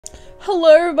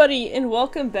Hello everybody and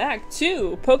welcome back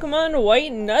to Pokemon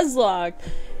White Nuzlocke.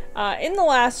 In the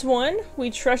last one,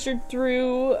 we treasured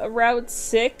through Route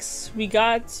 6, we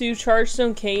got to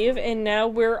Chargestone Cave, and now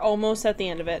we're almost at the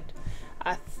end of it.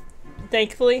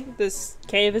 Thankfully, this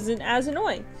cave isn't as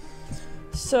annoying.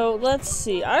 So let's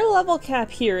see, our level cap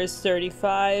here is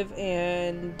 35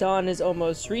 and Dawn has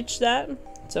almost reached that.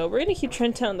 So we're gonna keep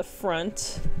Trent on the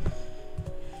front.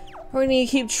 We're gonna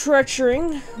keep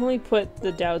treachuring. Let me put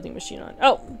the dowsing machine on.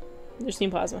 Oh! There's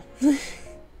Steam Plasma. Oh,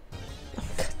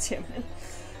 god damn it.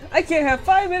 I can't have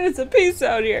 5 minutes of peace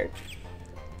out here!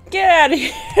 Get out of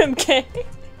here, MK!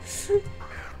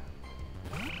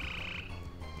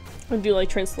 I do like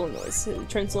Trent's little noise.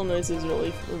 Trent's little noise is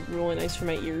really nice for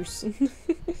my ears.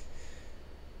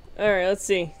 Alright, let's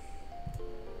see.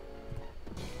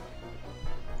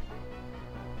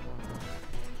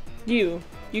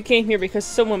 You came here because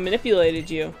someone manipulated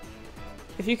you.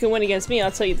 If you can win against me,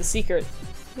 I'll tell you the secret.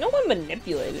 No one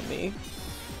manipulated me.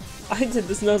 I did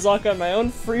this Nuzlocke on my own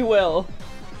free will,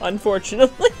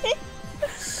 unfortunately.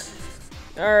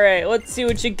 Alright, let's see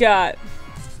what you got.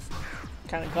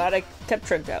 Kinda glad I kept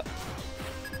Trent out.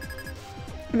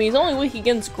 I mean, he's only weak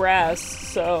against grass,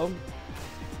 so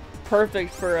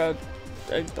perfect for a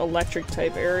electric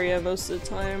type area most of the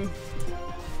time.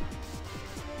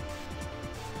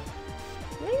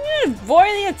 Avoid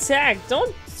the attack!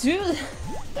 Don't do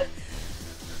that!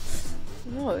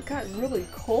 No, it got really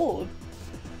cold.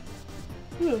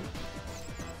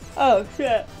 Oh,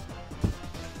 shit.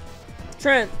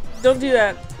 Trent, don't do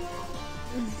that.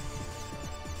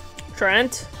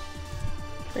 Trent?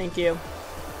 Thank you.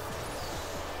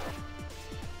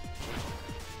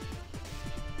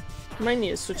 I might need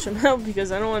to switch him out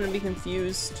because I don't want to be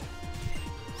confused.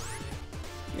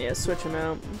 Yeah, switch him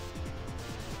out.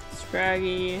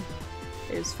 Scraggy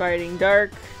is fighting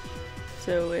dark,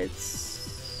 so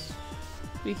it's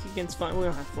weak against flying. We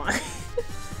don't have flying.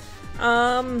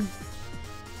 I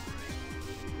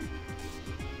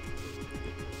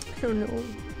don't know.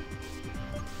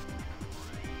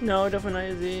 No, definitely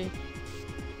not easy.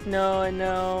 No, I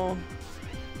know.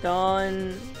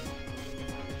 Dawn.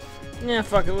 Yeah,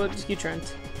 fuck it. We'll just keep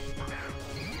Trent.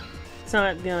 It's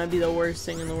not gonna be the worst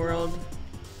thing in the world.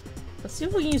 Let's see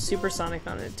if we can use Supersonic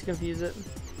on it to confuse it.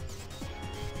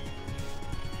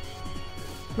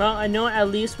 Well, I know at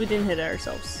least we didn't hit it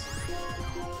ourselves.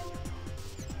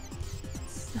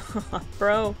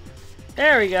 Bro.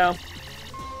 There we go.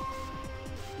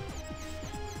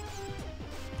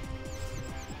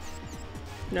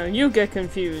 No, you get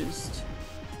confused.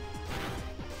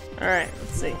 Alright,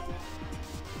 let's see.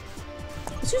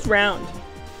 Let's use round.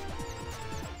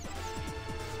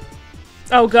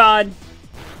 Oh god.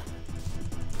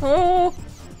 Oh!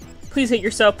 Please hit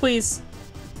yourself, please.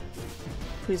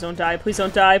 Please don't die, please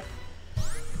don't die.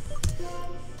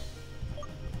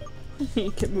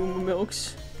 You get moo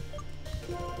milks.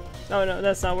 Oh no,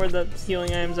 that's not where the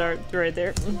healing items are. They're right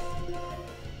there.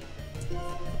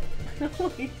 I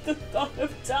don't like the thought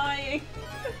of dying.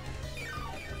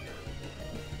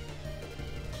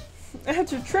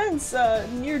 After Trent's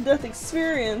near-death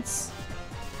experience.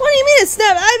 What do you mean it's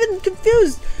snap? I've been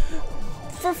confused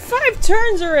for 5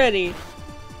 turns already!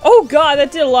 Oh god,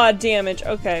 that did a lot of damage.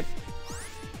 Okay.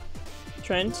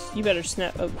 Trent, you better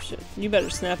snap- oh shit. You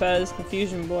better snap out of this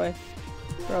confusion, boy.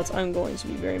 Or else I'm going to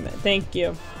be very mad. Thank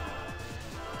you.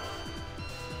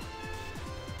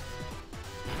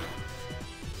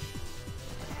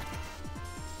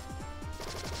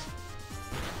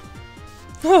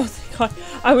 Oh, thank god.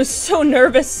 I was so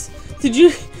nervous. Did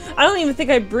you- I don't even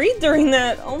think I breathed during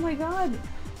that. Oh my god.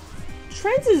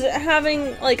 Trent is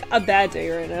having, like, a bad day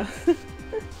right now.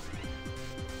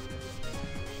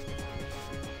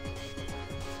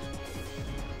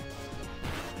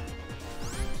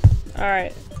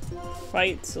 Alright.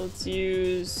 Fight, so let's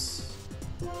use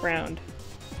round.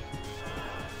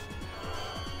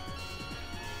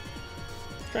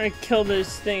 Trying to kill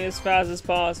this thing as fast as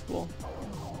possible.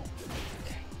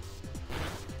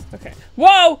 Okay.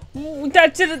 Whoa!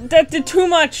 That did too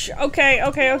much! Okay,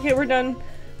 we're done.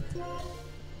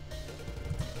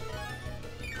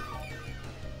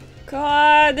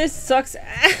 God, this sucks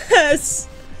ass!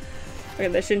 Okay,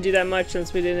 that shouldn't do that much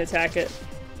since we didn't attack it.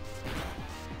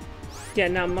 Yeah,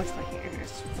 not much my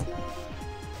hands.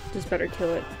 Just better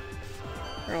kill it.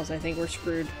 Or else I think we're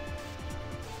screwed.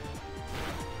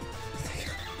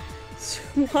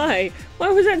 Why? Why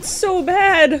was that so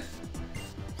bad?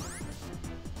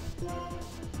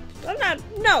 I'm not-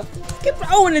 no!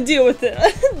 I want to deal with it!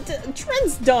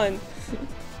 Trent's done!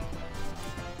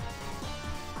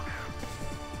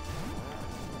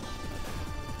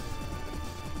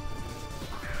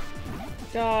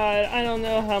 God, I don't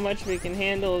know how much we can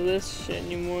handle this shit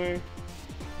anymore.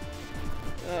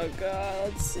 Oh god,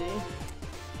 let's see.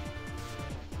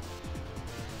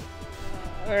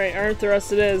 Alright, Iron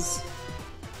Thrust it is.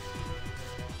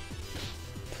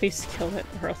 Please kill it,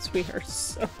 or else we are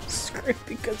so screwed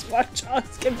because watch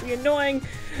odds can be annoying.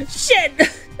 Shit!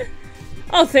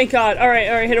 Oh, thank god.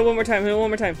 Alright, hit it one more time, hit it one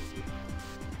more time.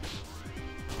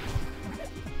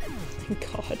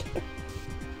 Thank god.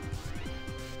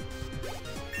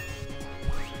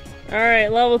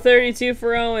 Alright, level 32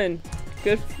 for Owen.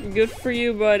 Good for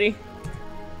you, buddy.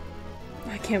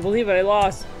 I can't believe I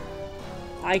lost.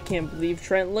 I can't believe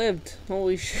Trent lived.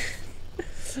 Holy shit.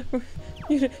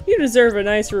 You deserve a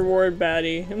nice reward,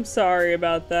 baddie. I'm sorry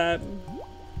about that.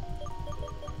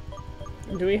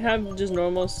 Do we have just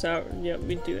normal sour? Yep,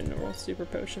 we do normal super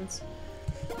potions.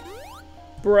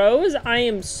 Bros, I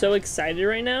am so excited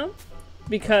right now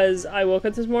because I woke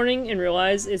up this morning and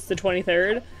realized it's the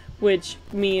 23rd, which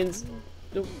means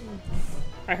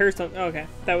I heard something. Oh, okay,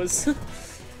 that was.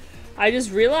 I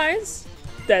just realized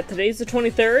that today's the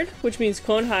 23rd, which means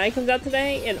Clone High comes out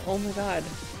today, and oh my god.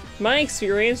 My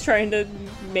experience trying to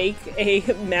make a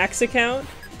Max account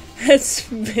has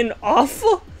been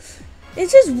awful. It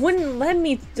just wouldn't let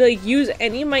me like use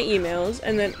any of my emails,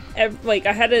 and then like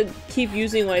I had to keep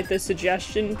using like the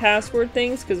suggestion password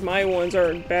things because my ones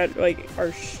are bad, like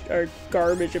are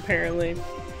garbage apparently.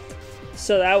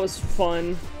 So that was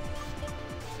fun.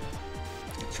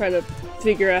 Try to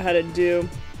figure out how to do,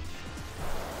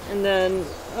 and then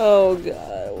oh god.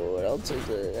 What else is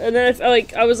it? And then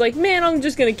I was like, man, I'm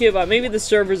just gonna give up. Maybe the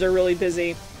servers are really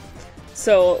busy.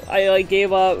 So I like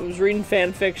gave up. I was reading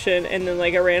fan fiction, and then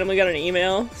like I randomly got an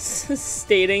email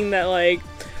stating that like,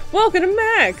 welcome to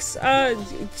Max.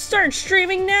 Start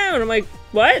streaming now. And I'm like,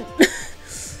 what?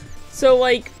 So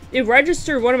like it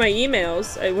registered one of my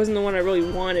emails. It wasn't the one I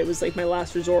really wanted. It was like my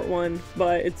last resort one,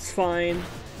 but it's fine.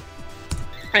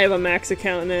 I have a Max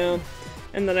account now.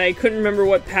 And then I couldn't remember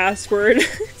what password,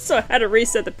 so I had to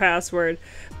reset the password.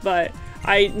 But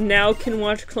I now can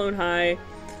watch Clone High.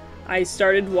 I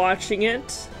started watching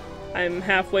it. I'm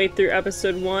halfway through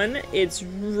episode 1. It's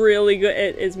really good.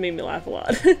 It's made me laugh a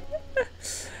lot.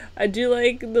 I do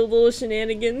like the little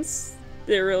shenanigans.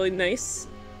 They're really nice.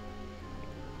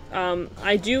 When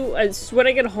I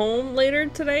get home later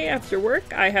today after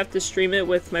work, I have to stream it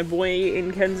with my boy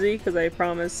in Kenzie because I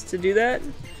promised to do that.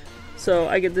 So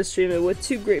I get to stream it with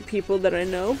two great people that I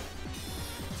know.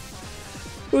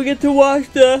 We get to watch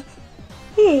the...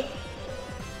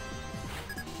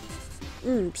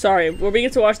 sorry, we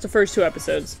get to watch the first 2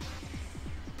 episodes.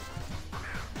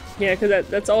 Yeah, because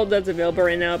that's all that's available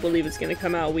right now. I believe it's going to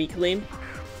come out weekly.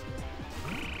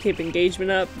 Keep engagement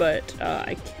up, but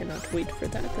I cannot wait for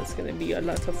that. That's going to be a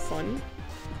lot of fun.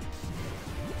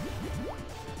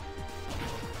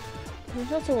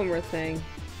 There's also one more thing.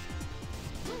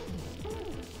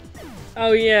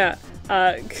 Oh yeah,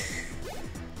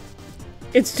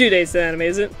 it's 2 days to anime,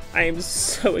 isn't it? I am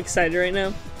so excited right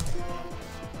now.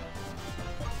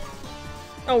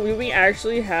 Oh, we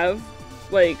actually have,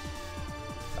 like,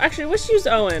 actually let's use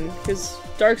Owen, because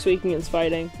Dark's weak against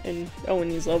fighting, and Owen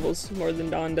needs levels more than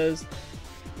Dawn does.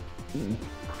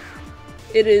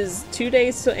 It is 2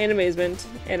 days to Animazement,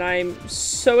 and I'm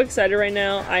so excited right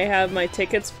now. I have my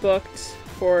tickets booked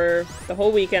for the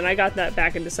whole weekend. I got that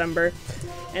back in December.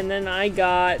 And then I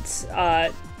got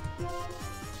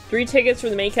 3 tickets for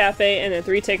the May Cafe and then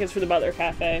 3 tickets for the Butler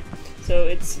Cafe. So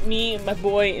it's me, my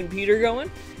boy, and Peter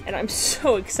going, and I'm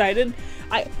so excited.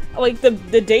 I like the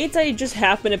dates I just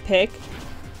happen to pick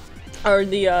are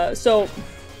the so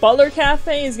Butler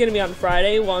Cafe is gonna be on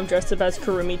Friday while I'm dressed up as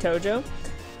Kurumi Tojo.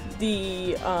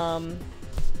 The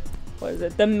what is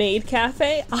it? The Maid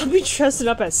Cafe, I'll be dressing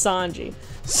up as Sanji.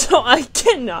 So I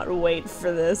cannot wait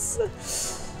for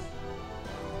this.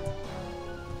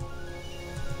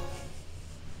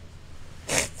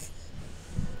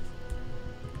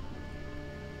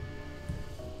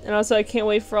 And also, I can't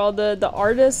wait for all the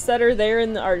artists that are there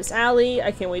in the artist alley.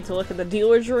 I can't wait to look at the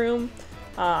dealer's room.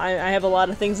 I have a lot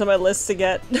of things on my list to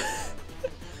get.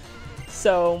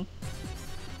 So,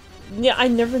 yeah,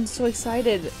 I've never been so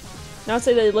excited. Now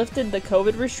say they lifted the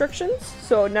COVID restrictions,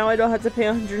 so now I don't have to pay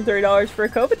 $130 for a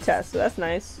COVID test, so that's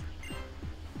nice.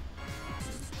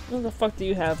 What the fuck do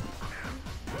you have?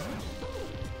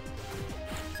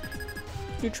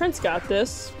 Dude, Trent's got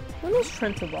this. When does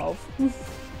Trent evolve?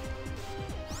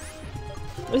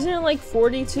 Isn't it like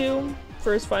 42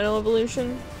 for his final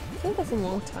evolution? I feel like that's a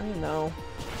long time though.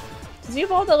 Does he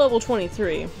evolve at level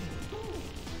 23?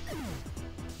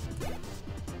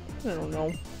 I don't know.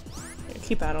 Yeah,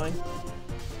 keep battling.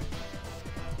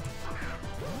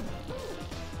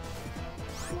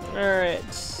 Alright.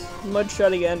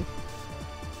 Mudshot again.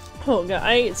 Oh god,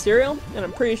 I ate cereal, and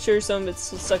I'm pretty sure some of it's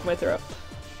still stuck in my throat.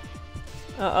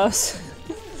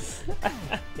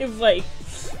 If like,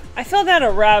 I fell down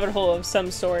a rabbit hole of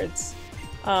some sorts.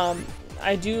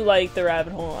 I do like the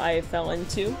rabbit hole I fell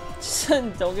into.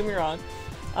 Don't get me wrong.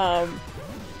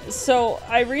 So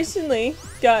I recently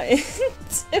got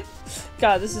into,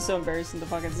 God, this is so embarrassing to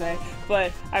fucking say,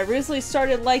 but I recently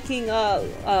started liking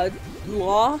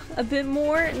law a bit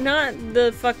more. Not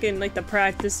the fucking like the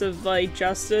practice of like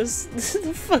justice.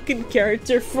 The fucking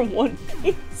character from One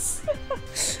Piece.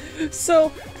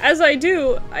 So as I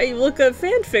do, I look up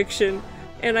fan fiction,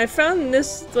 and I found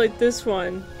this this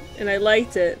one, and I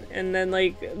liked it. And then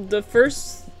like the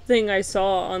first thing I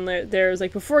saw on there was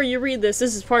like, before you read this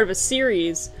is part of a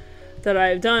series that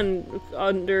I've done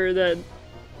under the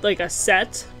like a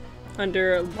set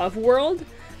under Love World.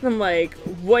 And I'm like,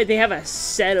 what? They have a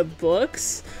set of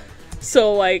books?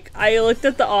 So like I looked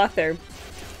at the author,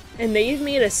 and they've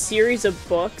made a series of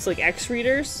books, like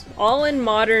X-readers, all in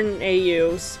modern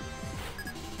AUs,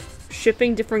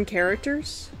 shipping different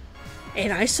characters.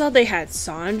 And I saw they had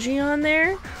Sanji on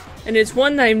there, and it's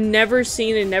one that I've never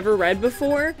seen and never read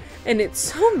before, and it's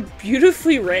so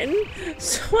beautifully written,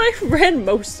 so I read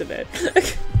most of it.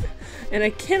 And I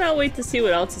cannot wait to see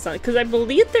what else is on it, because I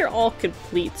believe they're all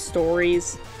complete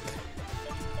stories.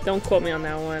 Don't quote me on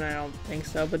that one, I don't think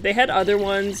so, but they had other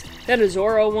ones. They had a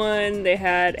Zoro one, they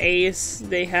had Ace,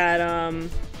 they had,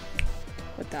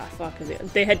 what the fuck is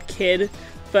it? They had Kid,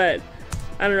 but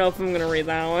I don't know if I'm gonna read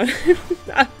that one.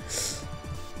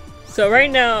 So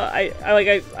right now,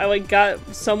 I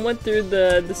got somewhat through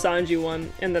the Sanji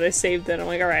one, and then I saved it. I'm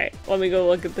like, alright, let me go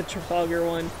look at the Trafalgar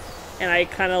one, and I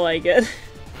kind of like it.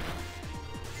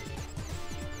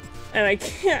 And I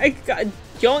can't,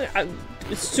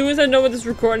 as soon as I know what this is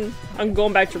recording, I'm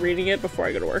going back to reading it before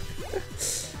I go to work.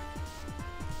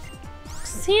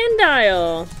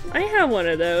 Sandile! I have one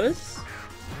of those.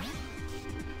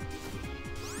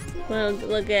 Well,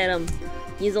 look at him.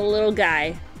 He's a little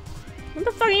guy. What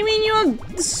the fuck you mean, you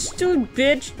a stupid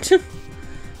bitch?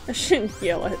 I shouldn't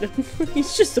yell at him.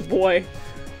 He's just a boy.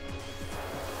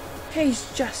 He's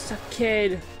just a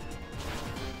kid.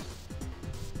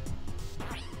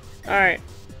 Alright.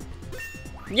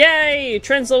 Yay!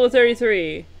 Trent's level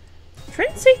 33.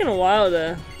 Trent's taking a while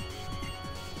to...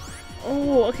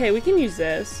 Oh, okay, we can use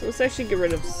this. Let's actually get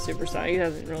rid of Supersonic. He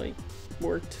hasn't really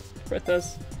worked with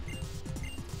us.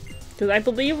 Because I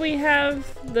believe we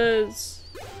have the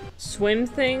swim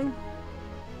thing.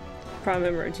 Probably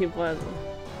remember Team Plasma.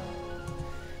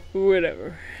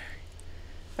 Whatever.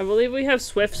 I believe we have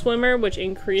Swift Swimmer, which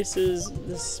increases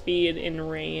the speed in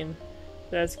rain.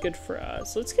 That's good for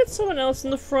us. Let's get someone else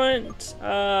in the front.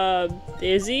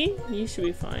 Izzy? You should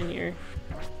be fine here.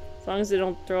 As long as they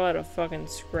don't throw out a fucking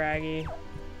Scraggy.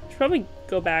 Should probably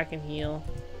go back and heal.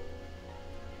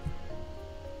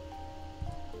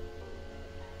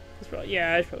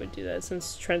 Yeah, I'd probably do that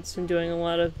since Trent's been doing a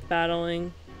lot of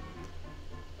battling.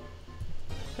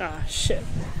 Ah, shit.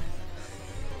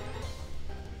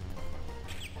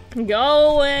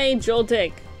 Go away,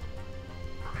 Joltik!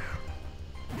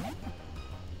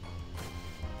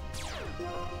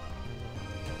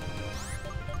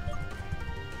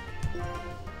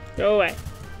 Go away.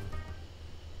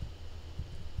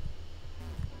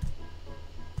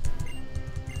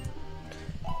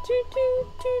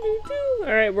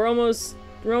 Alright, we're almost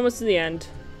to the end.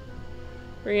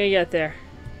 We're gonna get there.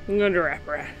 I'm going to wrap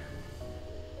around.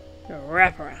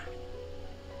 Wrap around.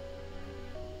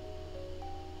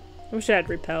 I wish I had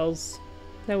repels.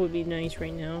 That would be nice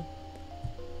right now.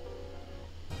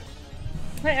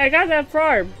 Hey, I got that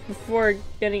far before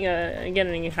getting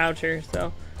a Houcher,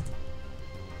 so.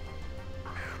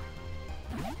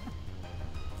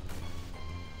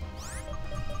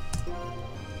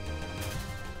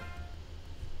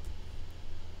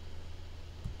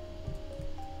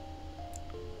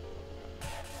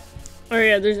 Oh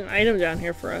yeah, there's an item down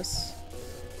here for us.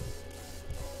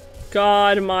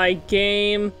 God, my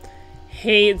game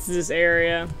hates this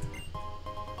area.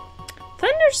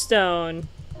 Thunderstone!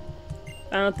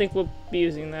 I don't think we'll be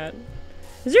using that.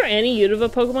 Is there any Unova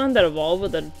Pokemon that evolve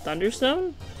with a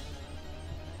Thunderstone?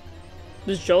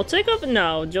 Does Joltik open?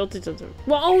 No, Joltik doesn't.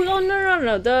 Well, oh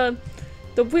no.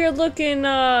 The weird looking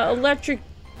electric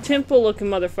temple looking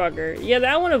motherfucker. Yeah,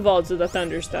 that one evolves with a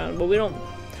Thunderstone, but we don't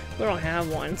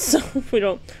have one, so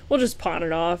we'll just pawn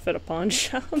it off at a pawn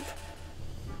shop.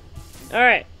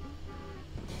 Alright.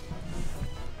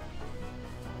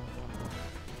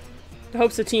 The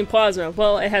hopes of Team Plasma.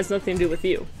 Well, it has nothing to do with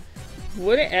you.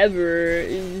 Whatever.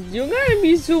 You gotta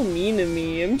be so mean to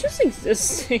me. I'm just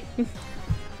existing.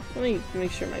 Let me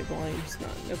make sure my volume's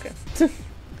not okay.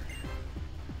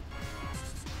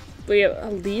 We have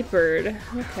a leopard.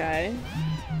 Okay.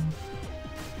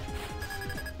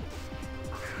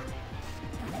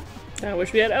 I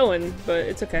wish we had Owen, but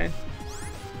it's okay.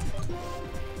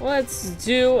 Let's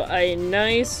do a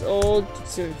nice old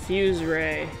Infuse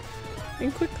Ray.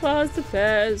 And Quick Claw is the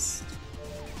best.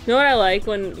 You know what I like?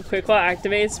 When Quick Claw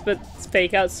activates, but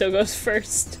Fake Out still goes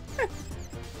first.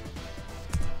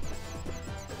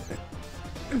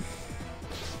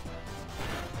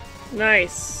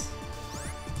 Nice.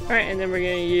 Alright, and then we're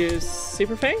gonna use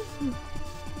Super Fang?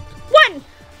 What?!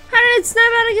 How did it snap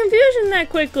out of confusion that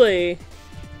quickly?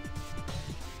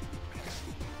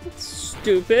 That's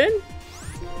stupid.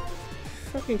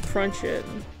 Fucking crunch it.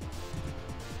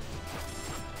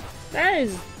 That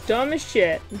is dumb as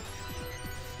shit.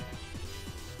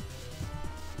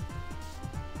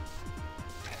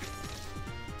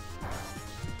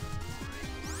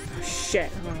 Oh, shit.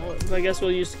 Oh, I guess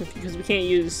we'll use because we can't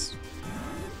use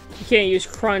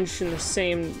crunch in the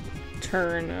same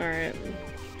turn. All right.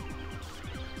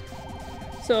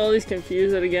 So I'll at least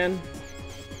confuse it again.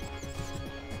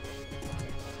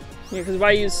 Yeah, because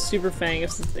why use Super Fang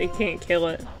if they can't kill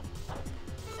it?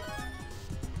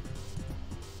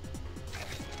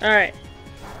 Alright.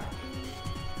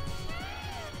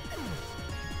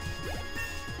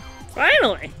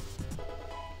 Finally!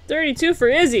 32 for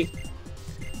Izzy!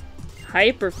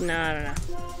 Hyper- no, I don't know.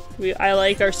 I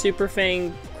like our Super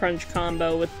Fang Crunch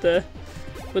combo with the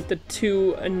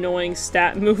two annoying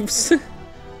stat moves.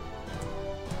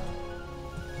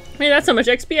 Hey, that's how much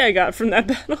XP I got from that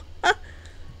battle.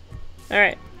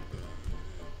 Alright.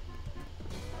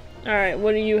 Alright,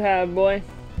 what do you have, boy?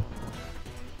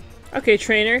 Okay,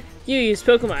 trainer. You use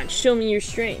Pokemon. Show me your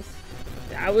strength.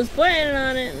 I was planning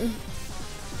on it.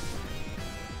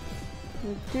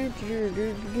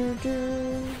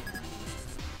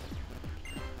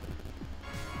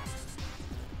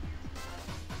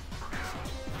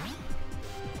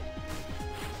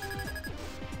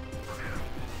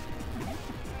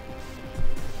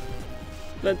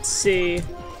 Let's see.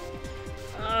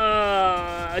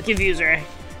 Confuse Ray.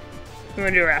 I'm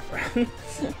gonna do a wrap around.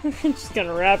 I'm just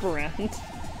gonna wrap around.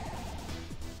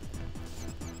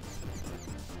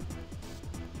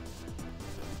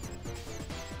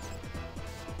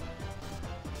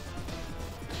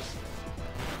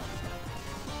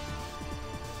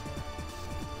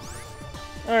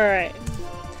 Alright.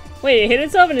 Wait, it hit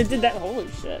itself and it did that. Holy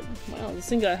shit. Wow, this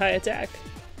thing got high attack.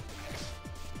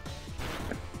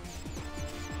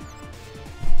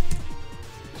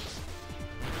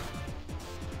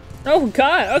 Oh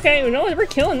god, okay, we know we're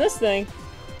killing this thing.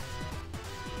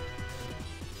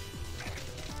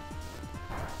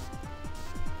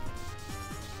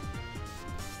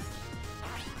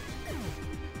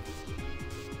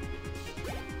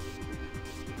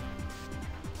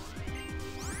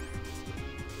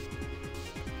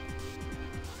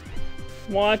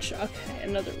 Watch, okay,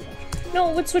 another watch.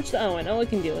 No, let's switch to Owen. Owen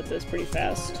can deal with this pretty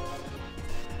fast.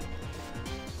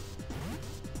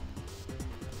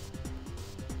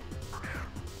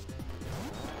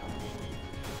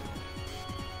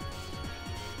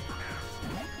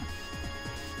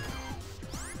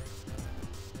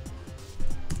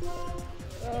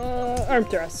 Arm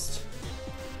thrust.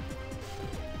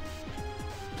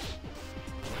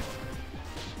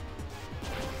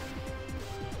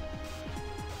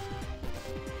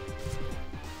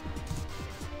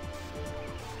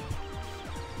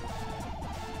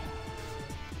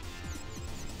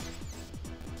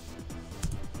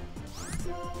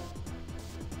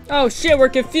 Oh shit, we're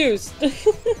confused.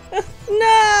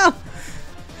 No!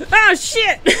 Oh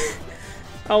shit!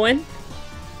 Owen?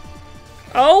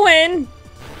 Owen!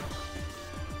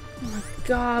 Oh my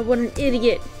god, what an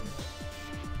idiot.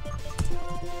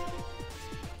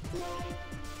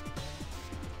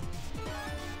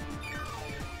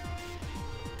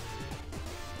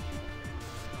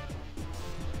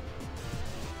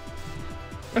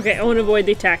 Okay, I want to avoid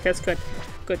the attack, that's good.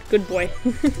 Good boy.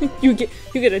 you get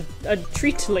a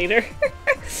treat later.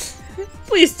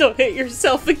 Please don't hit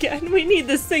yourself again. We need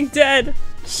this thing dead.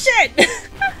 Shit!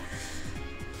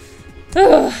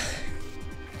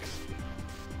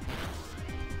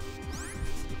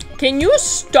 Can you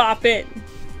stop it?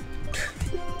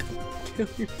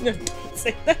 No, don't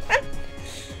say that.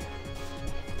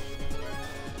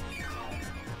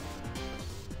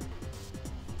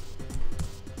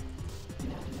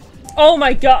 Oh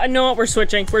my god, no, we're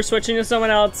switching. We're switching to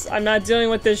someone else. I'm not dealing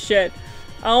with this shit.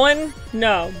 Owen?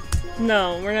 No.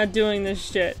 No, we're not doing this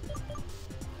shit.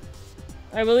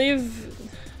 I believe...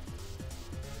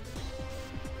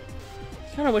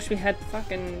 I kinda wish we had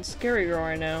fucking Scary Girl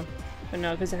right now. But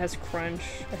no, because it has Crunch,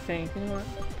 I think. You know what?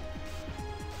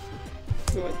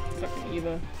 Go with fucking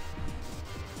Eva.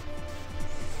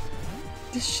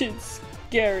 This shit's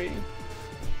scary.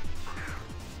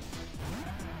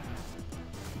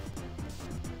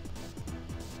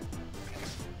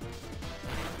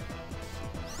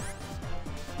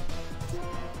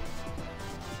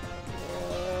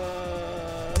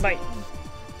 Bite.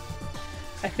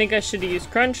 I think I should have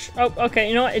used Crunch. Oh, okay,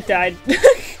 you know what? It died.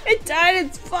 It died,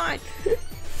 it's fine.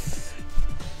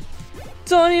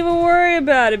 Don't even worry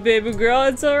about it, baby girl.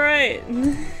 It's alright.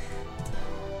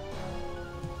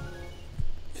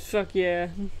 Fuck yeah.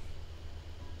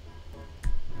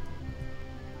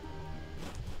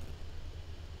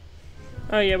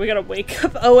 Oh yeah, we gotta wake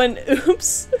up Owen.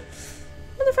 Oops.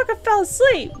 Motherfucker fell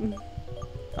asleep.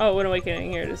 Oh, when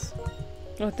awakening. Here it is.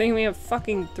 Oh, I think we have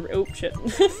fucking oh shit.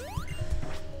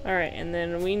 Alright, and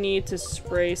then we need to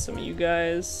spray some of you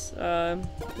guys.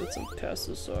 With some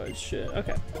pesticide shit.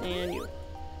 Okay, and you.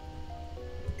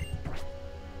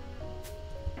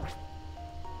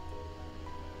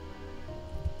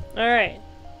 Alright.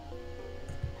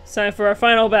 It's time for our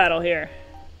final battle here.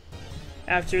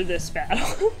 After this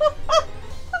battle.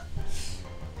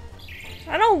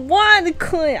 I don't want the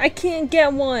coin. I can't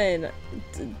get one.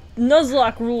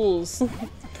 Nuzlocke rules.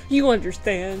 You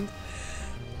understand.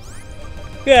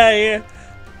 Yeah.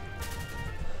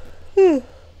 I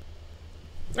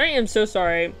am so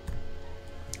sorry.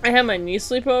 I had my niece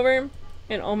sleepover,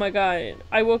 and oh my god,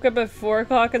 I woke up at 4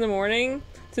 o'clock in the morning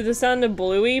to the sound of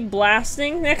Bluey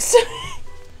blasting next to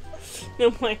me.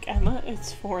 And I'm like, Emma,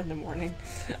 it's 4 in the morning.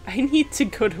 I need to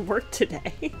go to work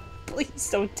today. Please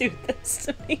don't do this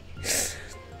to me.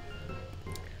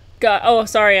 God, oh,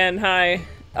 sorry, Anne. Hi.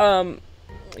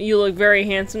 You look very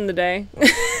handsome today.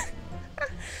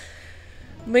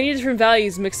 Many different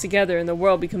values mixed together and the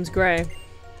world becomes gray.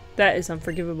 That is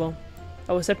unforgivable.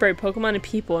 I will separate Pokemon and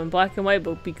people, and black and white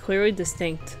will be clearly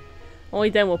distinct. Only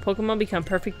then will Pokemon become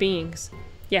perfect beings.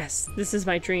 Yes, this is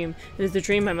my dream. It is the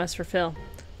dream I must fulfill.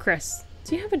 Chris,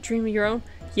 do you have a dream of your own?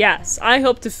 Yes, I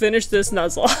hope to finish this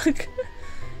Nuzlocke.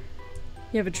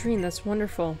 You have a dream, that's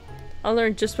wonderful. I'll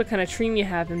learn just what kind of dream you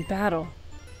have in battle.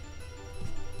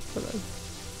 Hold on.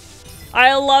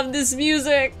 I love this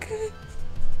music!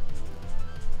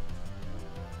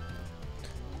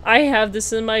 I have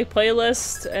this in my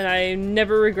playlist, and I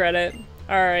never regret it.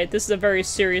 Alright, this is a very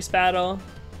serious battle.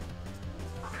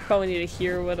 Probably need to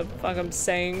hear what the fuck I'm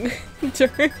saying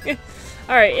during it.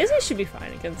 Alright, Izzy should be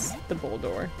fine against the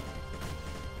Bulldor.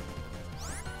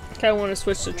 Kinda want to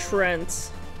switch to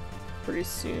Trent pretty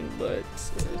soon, but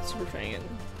it's Super Fangin'.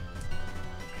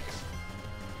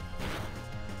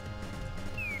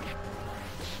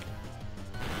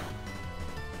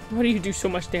 Why do you do so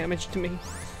much damage to me?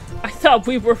 I thought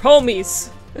we were homies!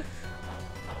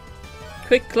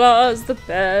 Quick Claw's the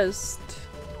best.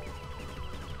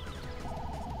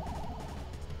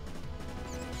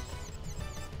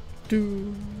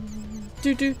 Do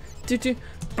do do do do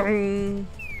boom.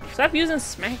 Stop using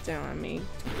Smackdown on me.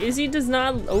 Izzy does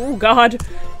not. Oh god,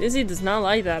 Izzy does not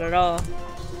like that at all.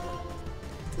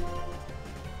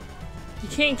 You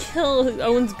can't kill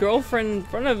Owen's girlfriend in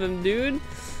front of him, dude.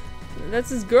 That's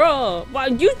his girl. Wow,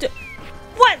 you do.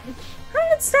 What? How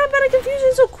did it snap out of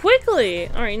confusion so quickly?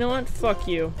 Alright, you know what? Fuck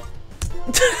you.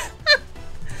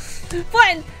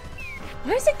 What?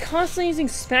 Why is it constantly using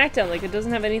Smackdown like it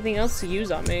doesn't have anything else to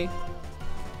use on me?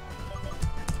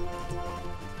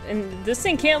 And this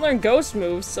thing can't learn ghost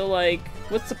moves, so like,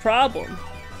 what's the problem?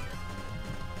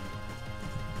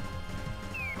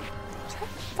 Stop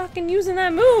fucking using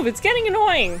that move, it's getting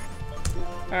annoying!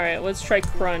 Alright, let's try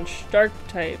Crunch. Dark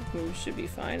type moves should be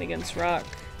fine against Rock.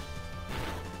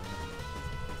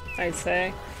 I'd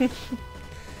say.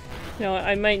 No,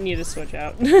 I might need to switch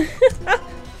out.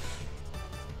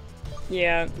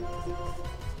 Yeah.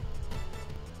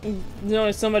 There's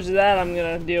only so much of that I'm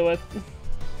gonna deal with.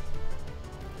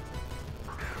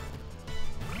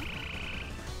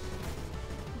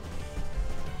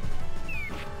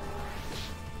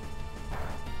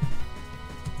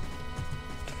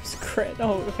 Crit.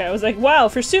 Oh, okay. I was like, wow,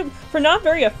 for not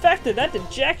very effective, that did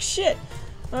jack shit.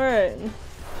 Alright.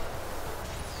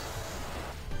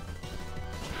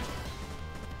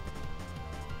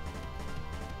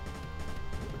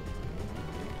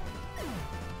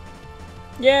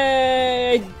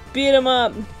 Yay! I beat him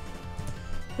up!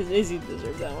 Because Izzy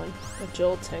deserves that one. A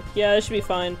Joltik. Yeah, that should be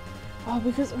fine. Oh,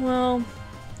 because, well,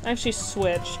 I actually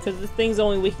switched, because the thing's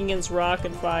only weak against rock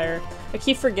and fire. I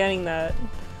keep forgetting that.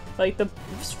 Like,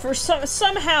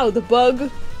 somehow the bug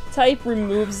type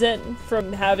removes it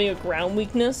from having a ground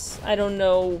weakness. I don't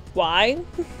know why.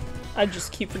 I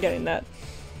just keep forgetting that.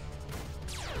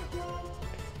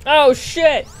 Oh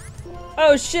shit!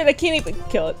 Oh shit, I can't even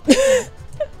kill it.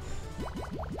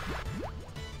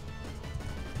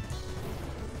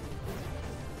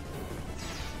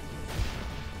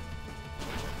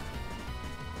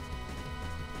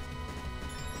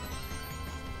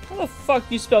 How the fuck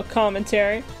do you spell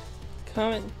commentary?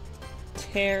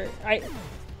 Commentary.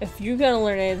 If you're gonna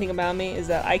learn anything about me, is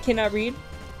that I cannot read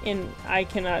and I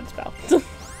cannot spell.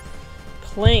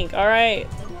 Clink. All right.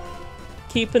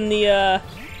 Keeping the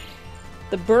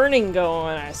burning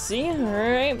going. I see. All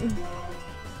right.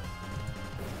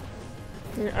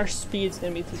 Our speed's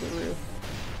gonna be through the roof.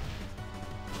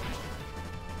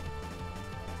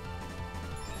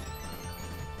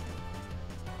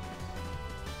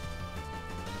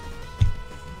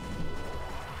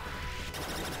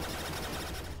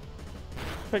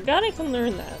 Forgot I can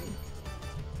learn that.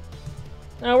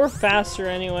 Oh, we're faster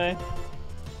anyway.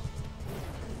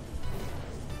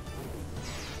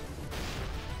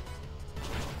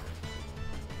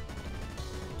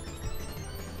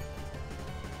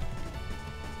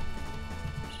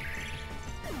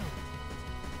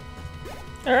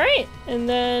 Alright, and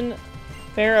then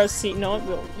Pharaoh's Seat. No,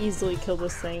 we'll easily kill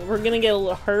this thing. We're gonna get a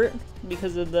little hurt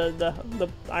because of the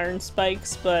iron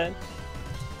spikes, but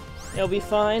it'll be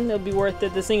fine. It'll be worth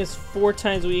it. This thing is 4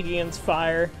 times weak against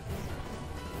fire.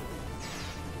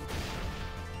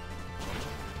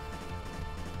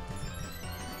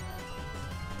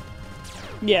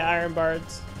 Yeah, iron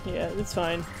bards. Yeah, it's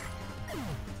fine.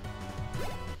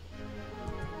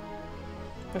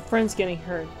 My friend's getting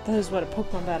hurt. That is what a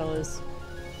Pokemon battle is.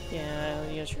 Yeah,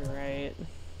 I guess you're right.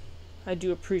 I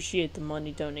do appreciate the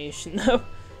money donation, though.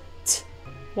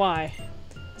 Why?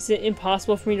 Is it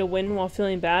impossible for me to win while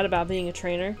feeling bad about being a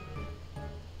trainer?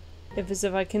 As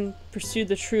if I can pursue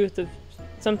the truth of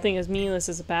something as meaningless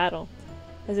as a battle.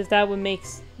 As if that would make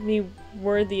me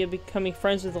worthy of becoming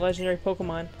friends with a legendary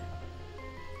Pokemon.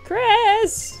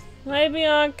 Chris! Hi,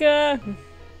 Bianca!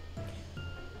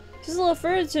 Just a little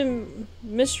further to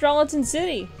Metropolitan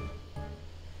City.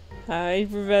 Hi,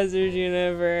 Professor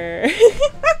Juniper.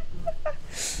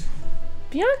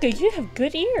 Bianca, you have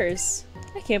good ears.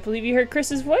 I can't believe you heard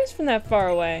Chris's voice from that far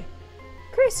away.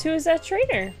 Chris, who is that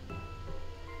trainer?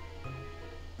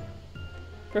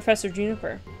 Professor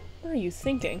Juniper, what are you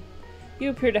thinking? You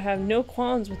appear to have no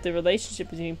qualms with the relationship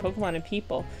between Pokemon and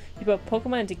people. You put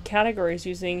Pokemon into categories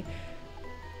using...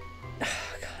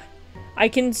 Oh, God. I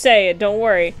can say it, don't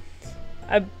worry.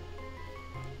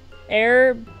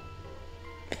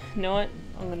 You know what?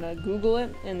 I'm gonna Google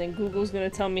it, and then Google's gonna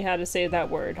tell me how to say that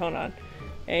word. Hold on.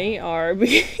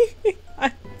 A-R-B-I-T-R-A-R-Y.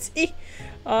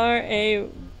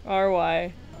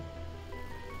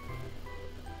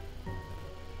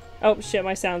 Oh shit,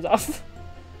 my sound's off.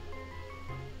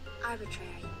 Arbitrary.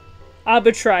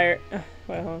 Arbitrary.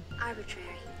 Wait, hold on.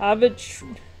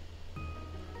 Arbitrary.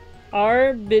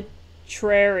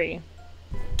 Arbitrary.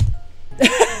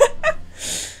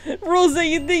 Rules that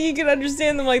you think you can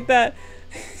understand them like that.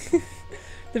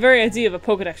 The very idea of a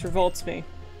Pokedex revolts me.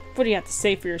 What do you have to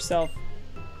say for yourself?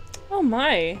 Oh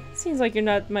my, seems like you're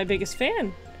not my biggest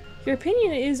fan. Your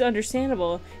opinion is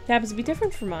understandable. It happens to be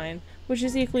different from mine, which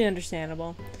is equally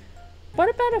understandable. What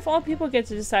about if all people get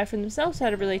to decide for themselves how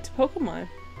to relate to Pokemon?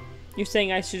 You're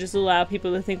saying I should just allow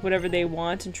people to think whatever they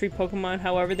want and treat Pokemon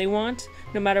however they want,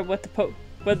 no matter what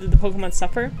whether the Pokemon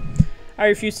suffer? I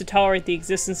refuse to tolerate the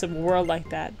existence of a world like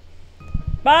that.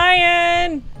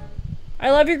 Brian! I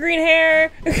love your green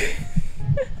hair!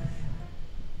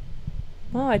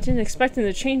 Well, I didn't expect him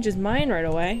to change his mind right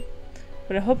away.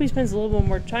 But I hope he spends a little bit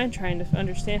more time trying to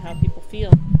understand how people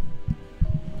feel.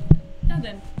 Now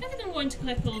then, I think I'm going to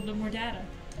collect a little bit more data.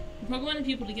 For Pokemon and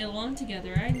people to get along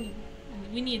together,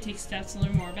 we need to take steps to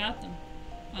learn more about them.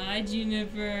 Hi,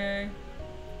 Juniper.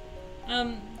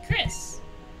 Chris.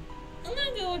 I'm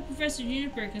gonna go with Professor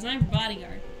Juniper because I'm her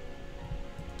bodyguard.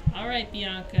 Alright,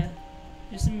 Bianca.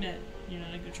 Just admit, you're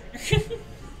not a good trainer.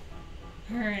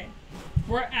 Alright.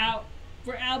 We're out.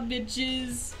 We're out,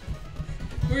 bitches.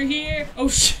 We're here. Oh,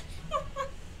 shit.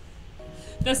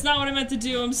 That's not what I meant to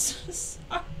do. I'm so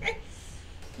sorry.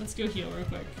 Let's go heal real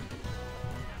quick.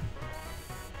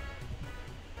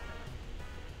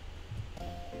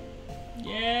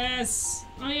 Yes.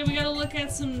 Oh, yeah, we gotta look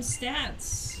at some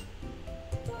stats.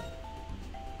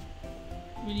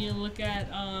 We need to look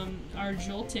at our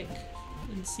Joltik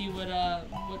and see what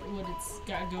it's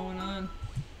got going on.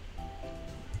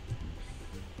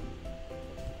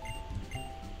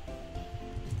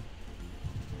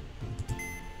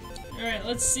 All right,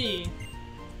 let's see.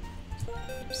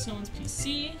 someone's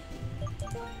PC.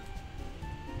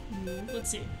 Let's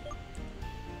see.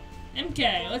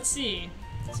 MK, let's see.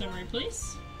 Summary,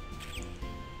 please.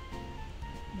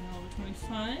 Level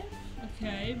 25.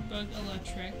 Okay, bug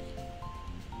electric.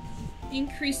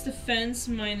 Increase defense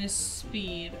minus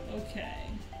speed. Okay.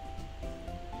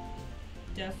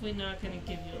 Definitely not gonna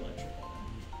give you electric.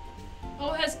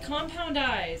 Oh, it has compound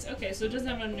eyes. Okay, so it doesn't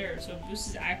have a nerve, so it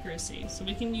boosts accuracy. So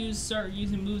we can start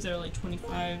using moves that are like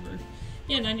 25 or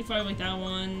yeah, 95 like that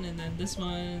one, and then this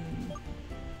one.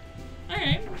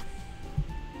 Alright.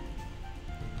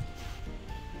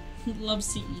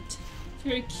 Loves to eat.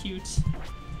 Very cute.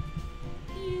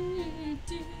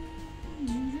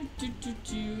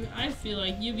 I feel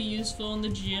like you'd be useful in the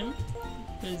gym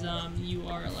because you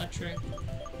are electric.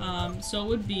 So it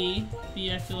would be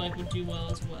I feel like would do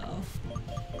well as well.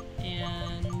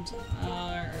 And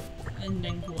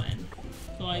then Gwen.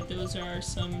 I feel like those are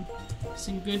some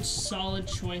good solid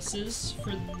choices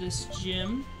for this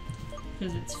gym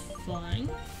because it's flying.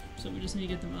 So we just need to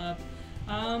get them up.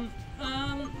 I'm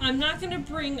not gonna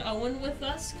bring Owen with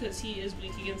us because he is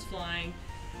weak against flying.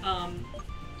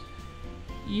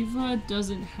 Eva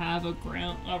doesn't have a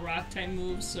rock type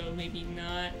move, so maybe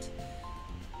not.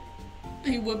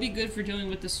 He would be good for dealing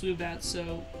with the Swoobat,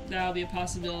 so that'll be a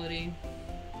possibility.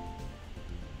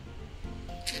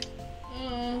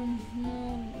 Well,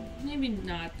 maybe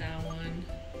not that one.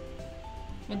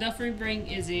 We'll definitely bring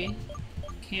Izzy.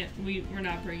 We're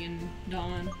not bringing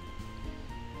Dawn.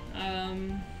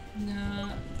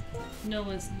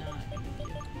 Noah's not gonna be a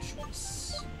good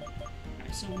choice.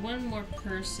 Alright, so one more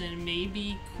person,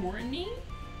 maybe Courtney?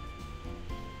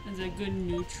 As a good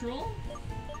neutral?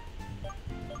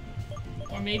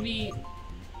 Or maybe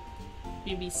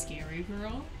Scary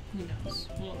Girl? Who knows?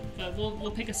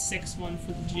 We'll pick a 6th one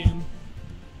for the gym.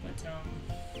 But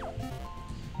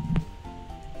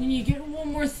we need to get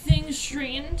one more thing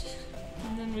straightened,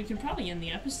 and then we can probably end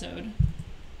the episode.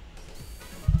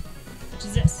 Which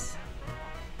is this.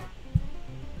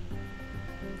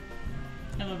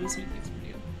 I love this music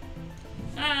video.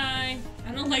 Hi!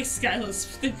 I don't like Skyla's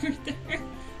thing right there.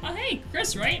 Oh hey,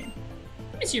 Chris, right?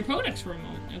 Let me see your Pokédex for a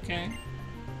moment, okay?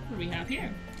 What do we have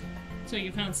here? So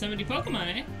you found 70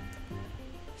 Pokemon, eh?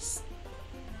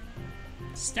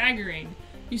 Staggering.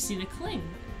 You've seen a cling.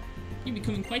 You're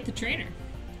becoming quite the trainer.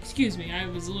 Excuse me, I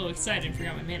was a little excited and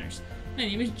forgot my manners. My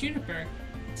name is Juniper.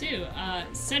 Too,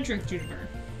 Cedric Juniper.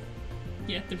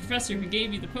 Yeah, the professor who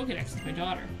gave you the Pokédex is my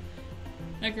daughter.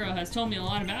 That girl has told me a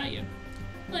lot about you.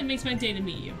 Well, it makes my day to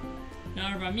meet you. Now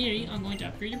out of our immunity, I'm going to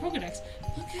upgrade your Pokédex.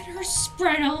 Look at her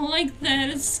sprite, I don't like that,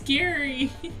 it's scary.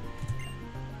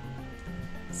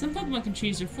 Some Pokemon can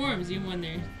change their forms even when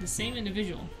they're the same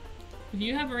individual. If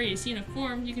you have already seen a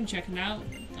form, you can check it out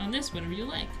on this whenever you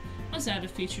like. I also add a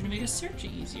feature to make us search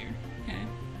it easier. Okay.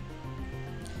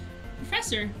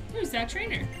 Professor, who's that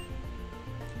trainer?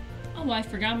 Oh, I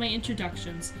forgot my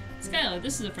introductions. Skyla,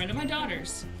 this is a friend of my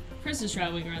daughter's. Chris is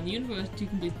traveling around the universe to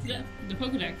complete the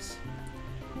Pokédex.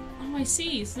 Oh, I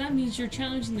see. So that means you're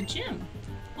challenging the gym.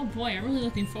 Oh boy, I'm really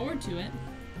looking forward to it.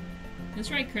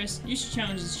 That's right, Chris. You should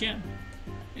challenge this gym.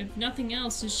 If nothing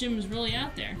else, this gym is really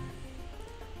out there.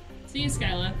 See you,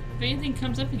 Skyla. If anything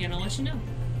comes up again, I'll let you know.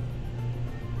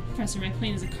 Professor, my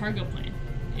plane is a cargo plane.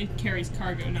 It carries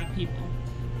cargo, not people.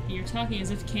 And you're talking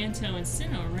as if Kanto and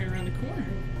Sinnoh are right around the corner.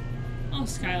 Oh,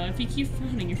 Skyla, if you keep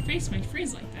frowning, your face might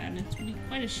freeze like that, and it would be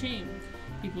quite a shame.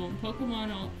 People in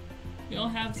Pokemon, we all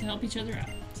have to help each other out.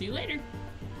 See you later.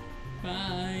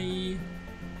 Bye.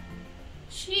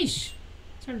 Sheesh.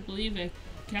 It's hard to believe a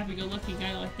happy-go-lucky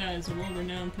guy like that is a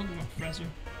world-renowned Pokemon professor.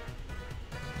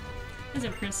 What's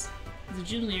up, Chris? As a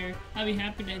gym leader, I'll be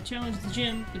happy to challenge the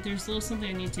gym, but there's a little something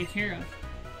I need to take care of.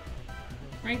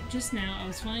 Right just now, I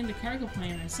was flying the cargo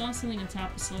plane and I saw something on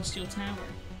top of Celestial Tower.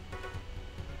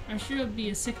 I'm sure it'll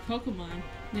be a sick Pokemon,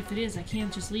 and if it is, I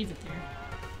can't just leave it there.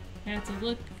 I have to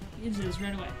look into this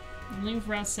right away. I'm leaving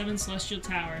for Route 7 Celestial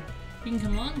Tower. You can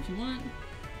come along if you want.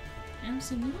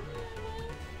 Absolutely.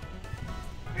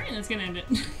 Alright, that's gonna end it.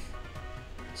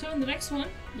 So in the next one,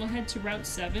 we'll head to Route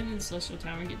 7 in Celestial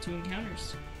Tower and get 2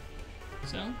 encounters.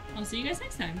 So, I'll see you guys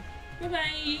next time.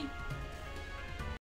 Bye-bye!